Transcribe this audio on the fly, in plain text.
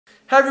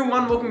Hey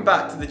everyone, welcome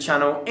back to the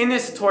channel. In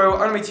this tutorial, I'm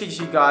going to be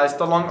teaching you guys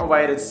the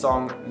long-awaited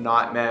song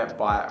Nightmare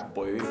by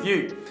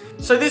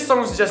BoyWithUke. So this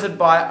song was suggested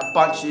by a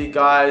bunch of you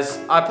guys.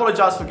 I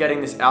apologize for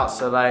getting this out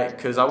so late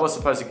because I was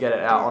supposed to get it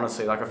out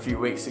honestly like a few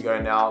weeks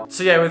ago now.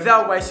 So yeah,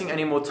 without wasting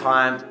any more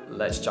time,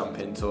 let's jump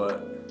into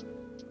it.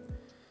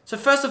 So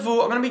first of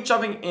all, I'm going to be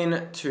jumping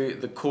into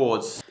the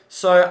chords.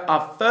 So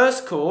our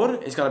first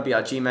chord is going to be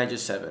our G major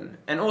 7.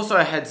 And also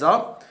a heads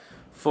up,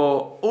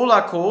 for all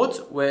our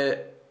chords,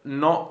 we're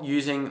not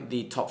using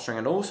the top string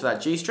at all, so that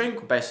G string,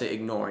 we're basically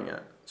ignoring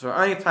it. So we're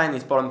only playing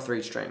these bottom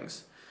 3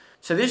 strings.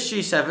 So this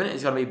G7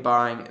 is going to be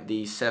barring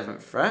the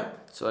 7th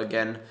fret, so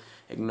again,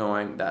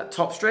 ignoring that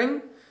top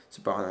string,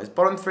 so barring those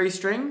bottom 3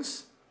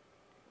 strings.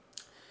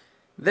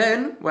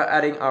 Then we're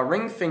adding our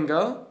ring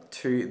finger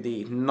to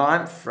the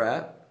 9th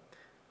fret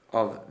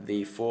of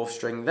the 4th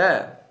string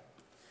there.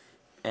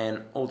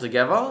 And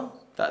altogether,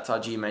 that's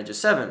our G major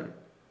 7.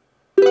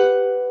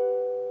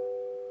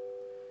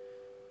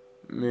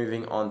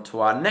 Moving on to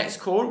our next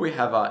chord, we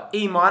have our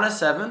E minor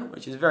 7,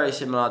 which is very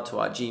similar to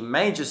our G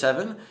major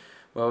 7,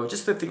 where we're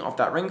just lifting off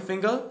that ring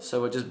finger,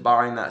 so we're just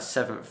barring that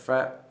 7th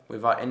fret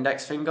with our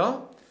index finger.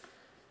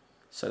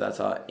 So that's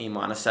our E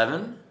minor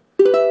 7.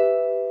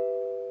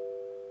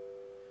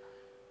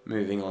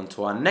 Moving on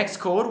to our next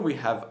chord, we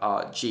have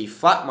our G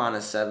flat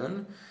minor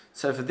 7.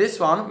 So for this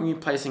one, we'll be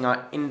placing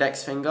our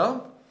index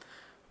finger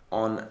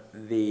on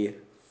the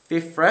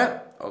 5th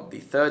fret of the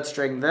 3rd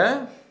string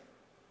there.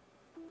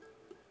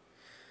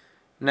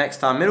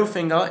 Next, our middle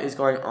finger is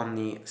going on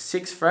the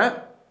 6th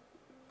fret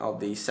of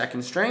the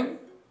 2nd string,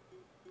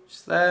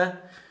 just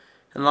there.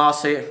 And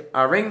lastly,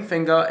 our ring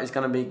finger is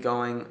going to be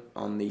going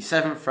on the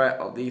 7th fret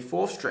of the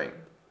 4th string,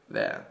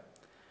 there.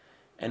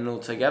 And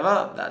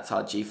altogether, that's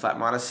our G flat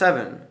minor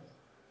 7.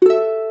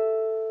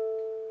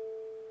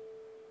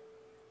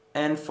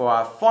 And for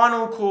our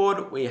final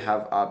chord, we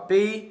have our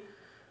B,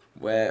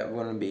 where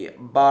we're going to be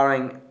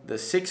barring the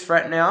 6th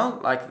fret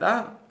now, like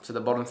that. So the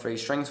bottom 3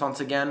 strings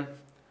once again.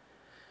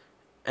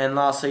 And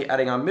lastly,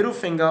 adding our middle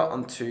finger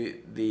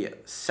onto the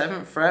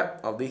 7th fret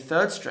of the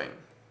 3rd string.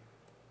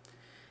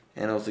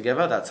 And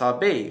altogether, that's our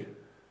B.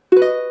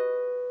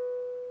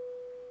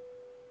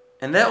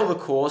 And they're all the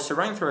chords, so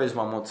running through those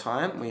one more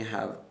time, we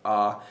have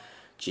our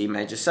G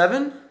major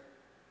 7,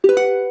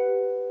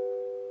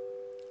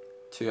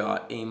 to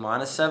our E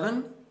minor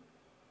 7,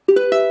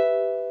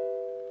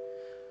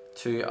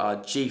 to our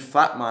G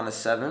flat minor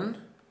 7,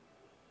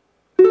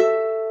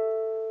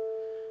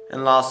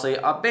 and lastly,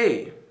 our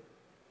B.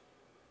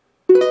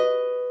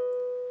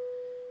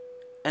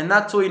 And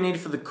that's all you need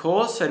for the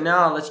chorus, so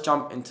now let's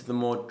jump into the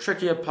more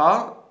trickier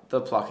part,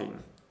 the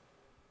plucking.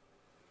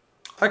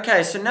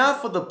 Okay, so now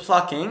for the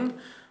plucking,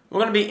 we're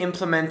going to be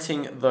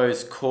implementing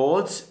those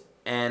chords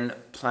and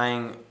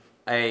playing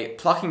a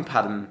plucking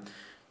pattern.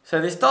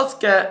 So this does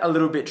get a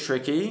little bit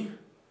tricky,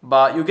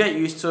 but you'll get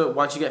used to it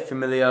once you get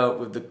familiar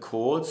with the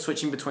chords,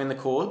 switching between the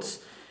chords.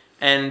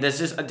 And there's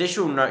just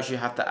additional notes you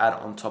have to add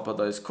on top of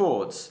those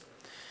chords.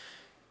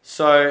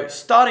 So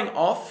starting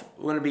off,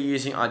 we're going to be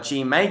using our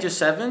G major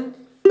 7.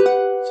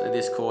 So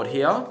this chord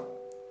here.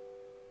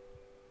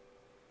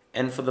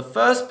 And for the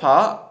first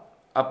part,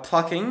 our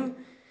plucking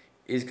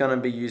is going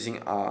to be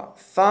using our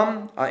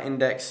thumb, our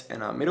index,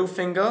 and our middle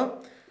finger.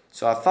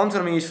 So our thumb's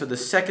going to be used for the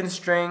 2nd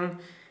string, and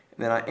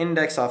then our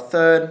index, our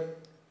 3rd,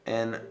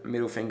 and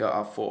middle finger,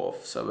 our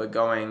 4th. So we're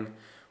doing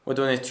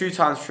this 2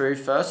 times through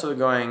first. So we're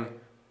going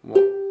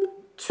 1,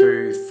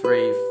 2,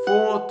 3,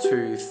 4,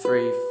 2,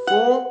 3,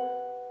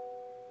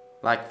 4,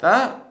 like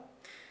that.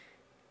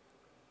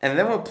 And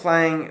then we're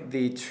playing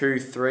the 2,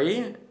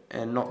 3,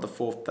 and not the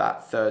 4th,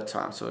 that 3rd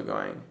time. So we're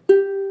going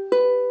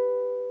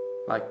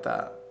like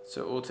that.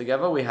 So all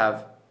together we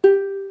have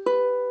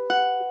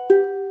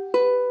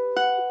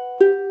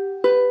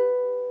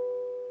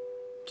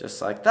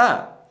just like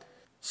that.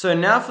 So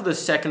now for the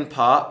second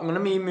part, I'm going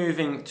to be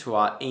moving to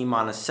our E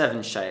minor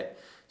 7 shape.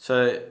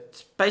 So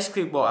it's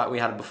basically what we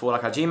had before,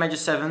 like our G major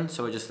 7.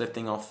 So we're just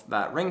lifting off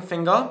that ring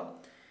finger.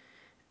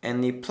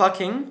 And the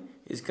plucking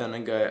is going to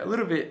go a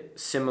little bit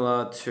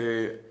similar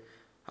to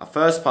our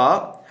first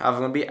part. However,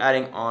 we're going to be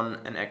adding on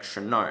an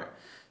extra note.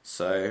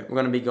 So we're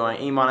going to be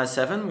going E minor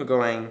 7. We're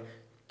going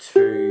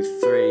 2,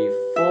 3,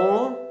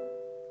 4,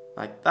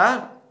 like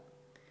that.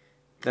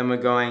 Then we're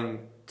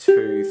going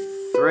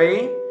 2,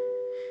 3.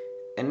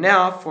 And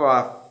now for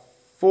our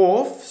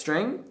 4th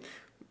string,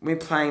 we're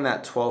playing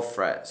that 12th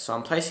fret. So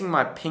I'm placing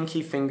my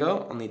pinky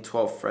finger on the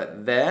 12th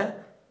fret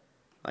there,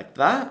 like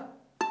that.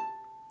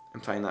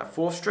 I'm playing that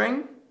 4th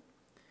string.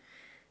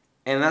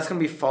 And that's going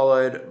to be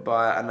followed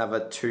by another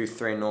 2,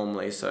 3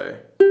 normally, so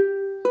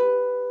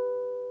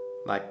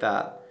like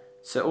that.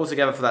 So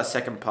altogether for that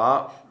second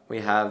part, we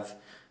have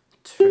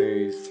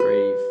 2,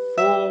 3,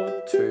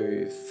 4,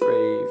 2,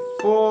 3,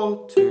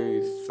 4,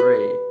 2,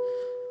 3,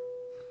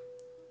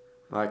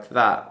 like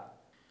that.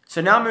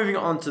 So now moving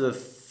on to the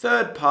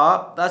third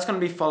part, that's going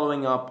to be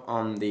following up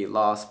on the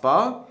last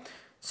bar.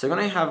 So we're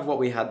going to have what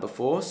we had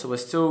before, so we're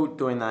still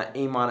doing that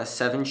E minor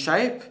 7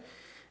 shape.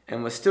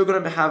 And we're still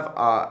going to have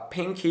our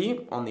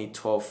pinky on the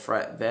 12th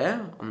fret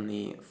there, on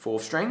the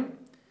 4th string.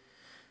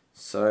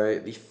 So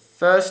the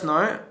first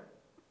note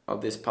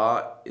of this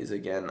part is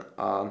again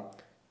our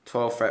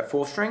 12th fret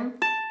 4th string,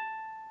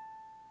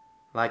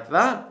 like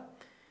that.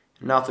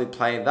 And after we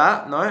play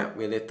that note,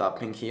 we lift our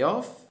pinky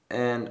off,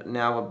 and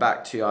now we're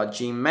back to our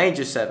G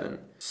major 7.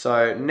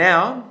 So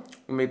now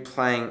we'll be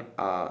playing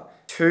our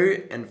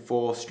 2 and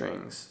 4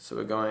 strings. So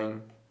we're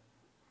going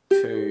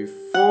 2,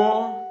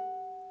 4,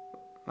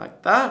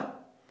 like that.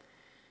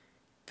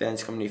 Then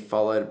it's going to be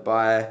followed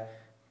by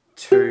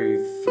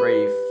 2,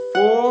 3,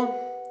 4,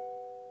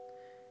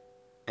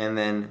 and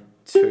then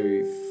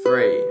 2,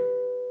 3,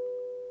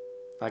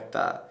 like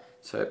that.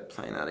 So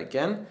playing that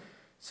again.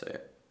 So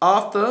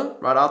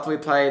right after we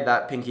play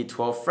that pinky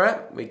 12th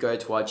fret, we go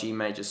to our G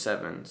major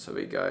 7. So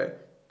we go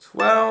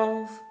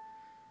 12,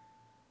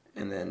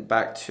 and then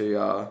back to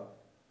our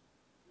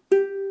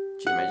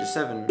G major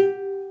 7.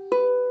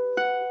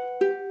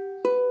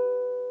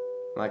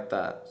 Like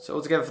that. So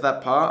all together for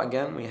that part,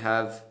 again, we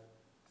have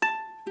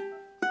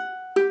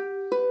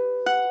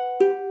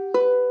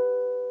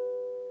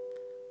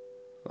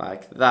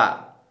like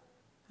that.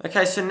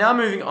 Okay, so now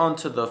moving on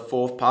to the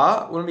 4th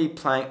part, we're going to be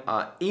playing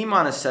our E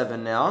minor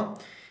 7 now.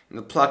 And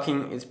the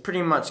plucking is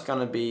pretty much going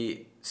to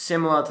be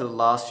similar to the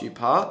last few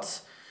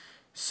parts.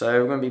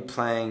 So we're going to be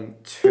playing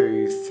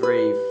 2,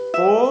 3,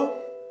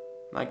 4,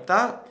 like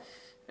that.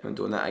 And we're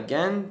doing that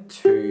again,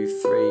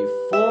 2, 3,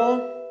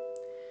 4.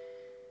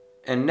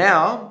 And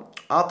now,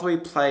 after we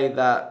play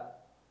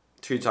that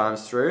 2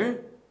 times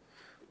through,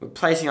 we're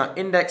placing our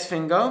index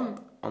finger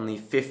on the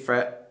 5th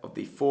fret of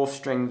the 4th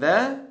string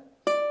there,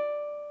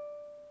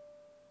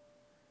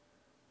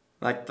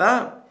 like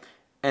that.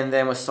 And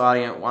then we're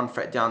sliding it 1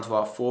 fret down to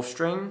our 4th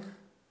string,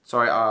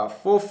 our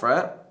 4th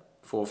fret,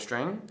 4th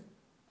string,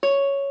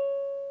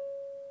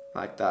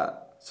 like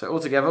that. So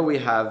altogether we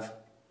have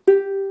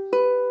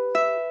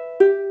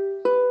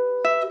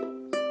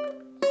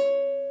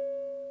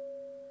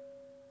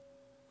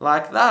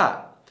like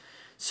that.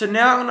 So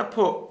now I'm going to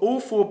put all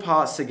 4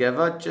 parts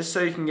together just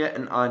so you can get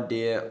an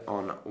idea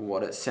on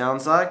what it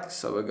sounds like.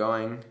 So we're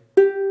going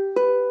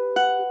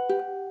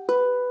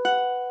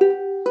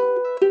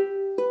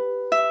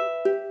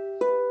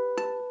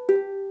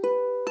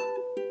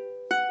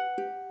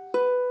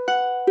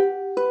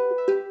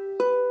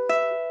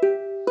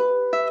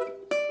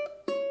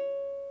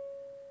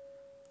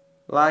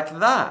like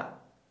that.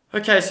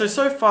 Okay,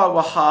 so far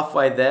we're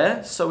halfway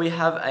there, so we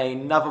have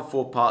another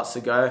 4 parts to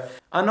go.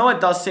 I know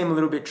it does seem a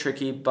little bit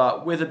tricky,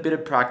 but with a bit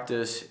of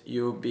practice,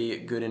 you'll be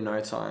good in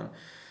no time.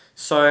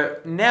 So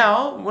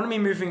now, we're going to be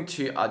moving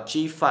to our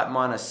G flat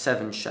minor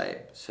 7 shape.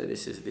 So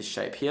this is this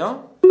shape here.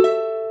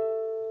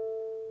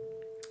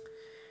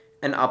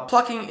 And our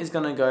plucking is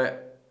going to go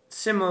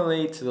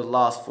similarly to the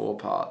last 4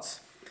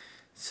 parts.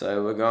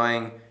 So we're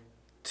going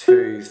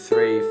 2,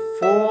 3,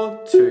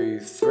 4, 2,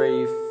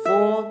 3,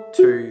 4,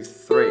 2,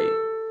 3.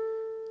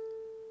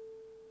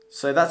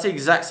 So that's the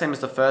exact same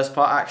as the first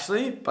part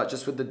actually, but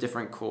just with the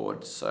different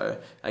chords. So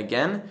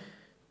again,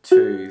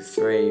 2,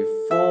 3,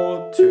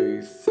 4,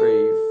 2,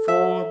 3,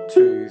 4,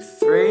 2,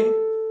 3.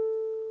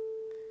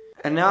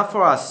 And now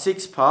for our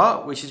 6th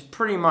part, which is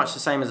pretty much the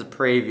same as the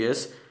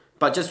previous,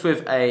 but just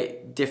with a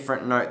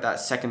different note that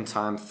second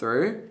time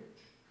through.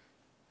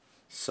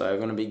 So we're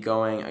going to be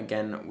going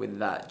again with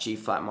that G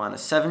flat minor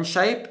 7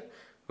 shape.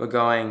 We're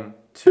going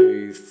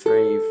 2,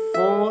 3,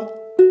 4,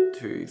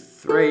 2,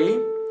 3.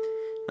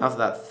 After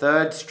that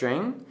 3rd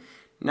string,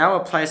 now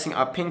we're placing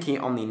our pinky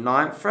on the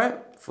 9th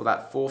fret for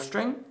that 4th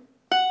string,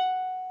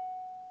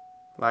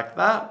 like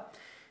that,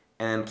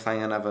 and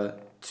playing another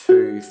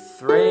 2,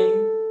 3.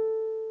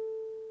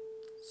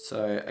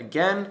 So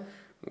again,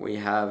 we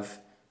have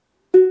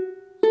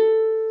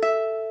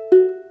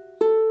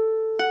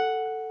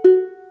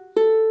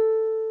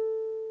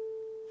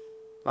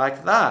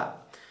like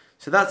that.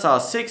 So that's our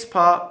 6th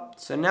part.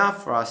 So now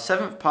for our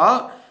 7th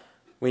part,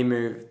 we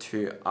move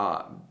to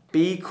our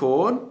B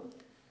chord,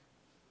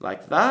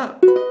 like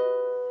that.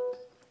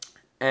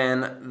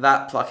 And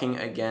that plucking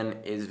again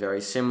is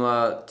very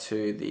similar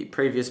to the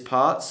previous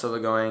part. So we're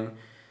going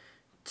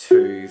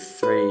 2,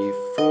 3,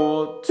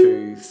 4,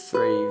 2,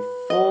 3,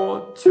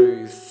 4,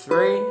 2,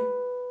 3,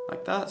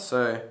 like that.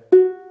 So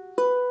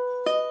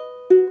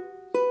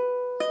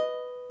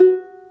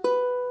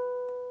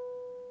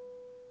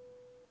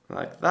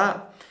like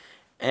that.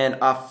 And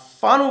our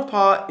final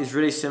part is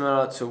really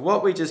similar to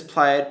what we just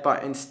played,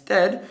 but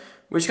instead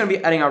we're just going to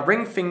be adding our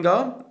ring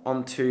finger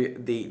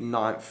onto the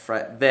 9th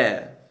fret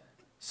there.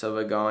 So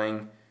we're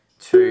going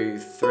 2,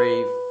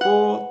 3,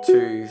 4,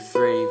 2,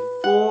 3,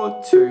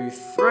 4, 2,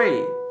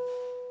 3.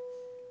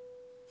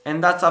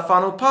 And that's our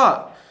final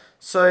part.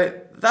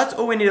 So that's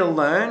all we need to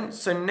learn.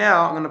 So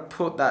now I'm going to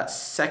put that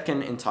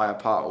second entire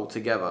part all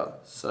together.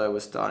 So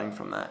we're starting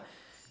from that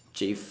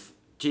G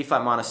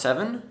flat minor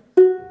 7.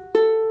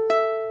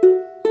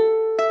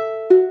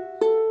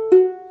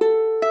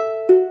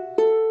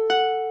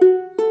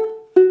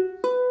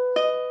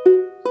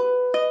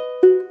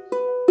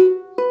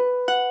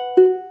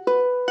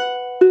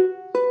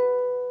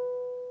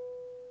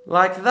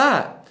 like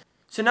that.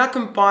 So now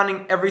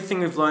combining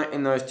everything we've learnt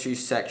in those two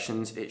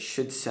sections, it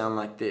should sound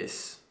like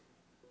this.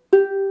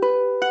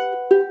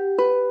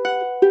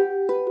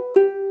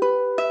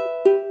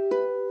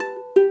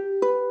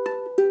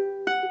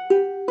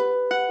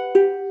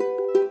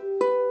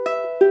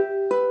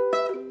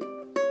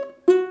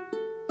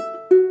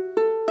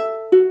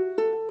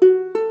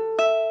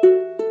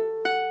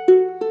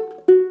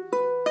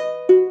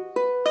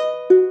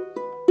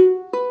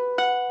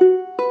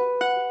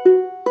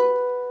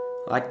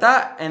 Like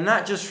that, and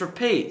that just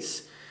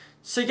repeats.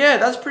 So yeah,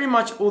 that's pretty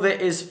much all there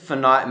is for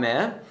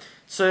Nightmare.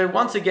 So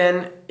once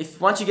again,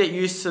 once you get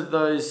used to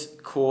those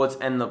chords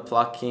and the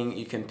plucking,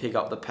 you can pick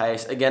up the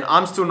pace. Again,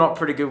 I'm still not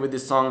pretty good with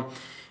this song.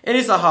 It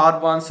is a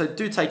hard one, so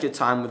do take your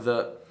time with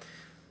it.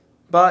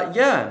 But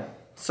yeah,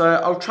 so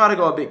I'll try to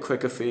go a bit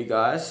quicker for you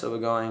guys. So we're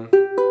going.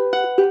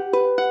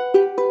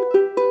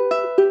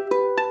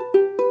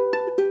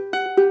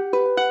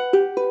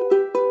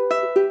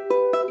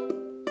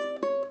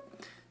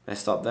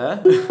 Let's stop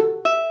there.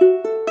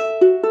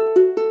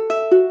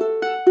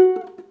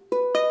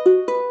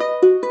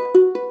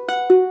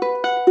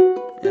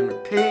 And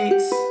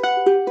repeats.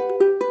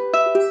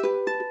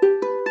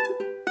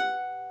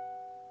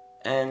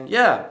 And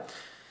yeah,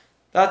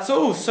 that's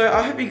all. So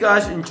I hope you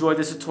guys enjoyed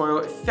this tutorial.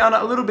 If you found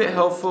it a little bit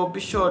helpful, be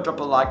sure to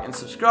drop a like and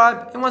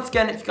subscribe. And once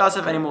again, if you guys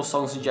have any more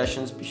song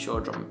suggestions, be sure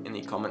to drop them in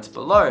the comments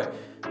below.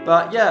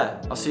 But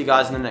yeah, I'll see you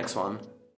guys in the next one.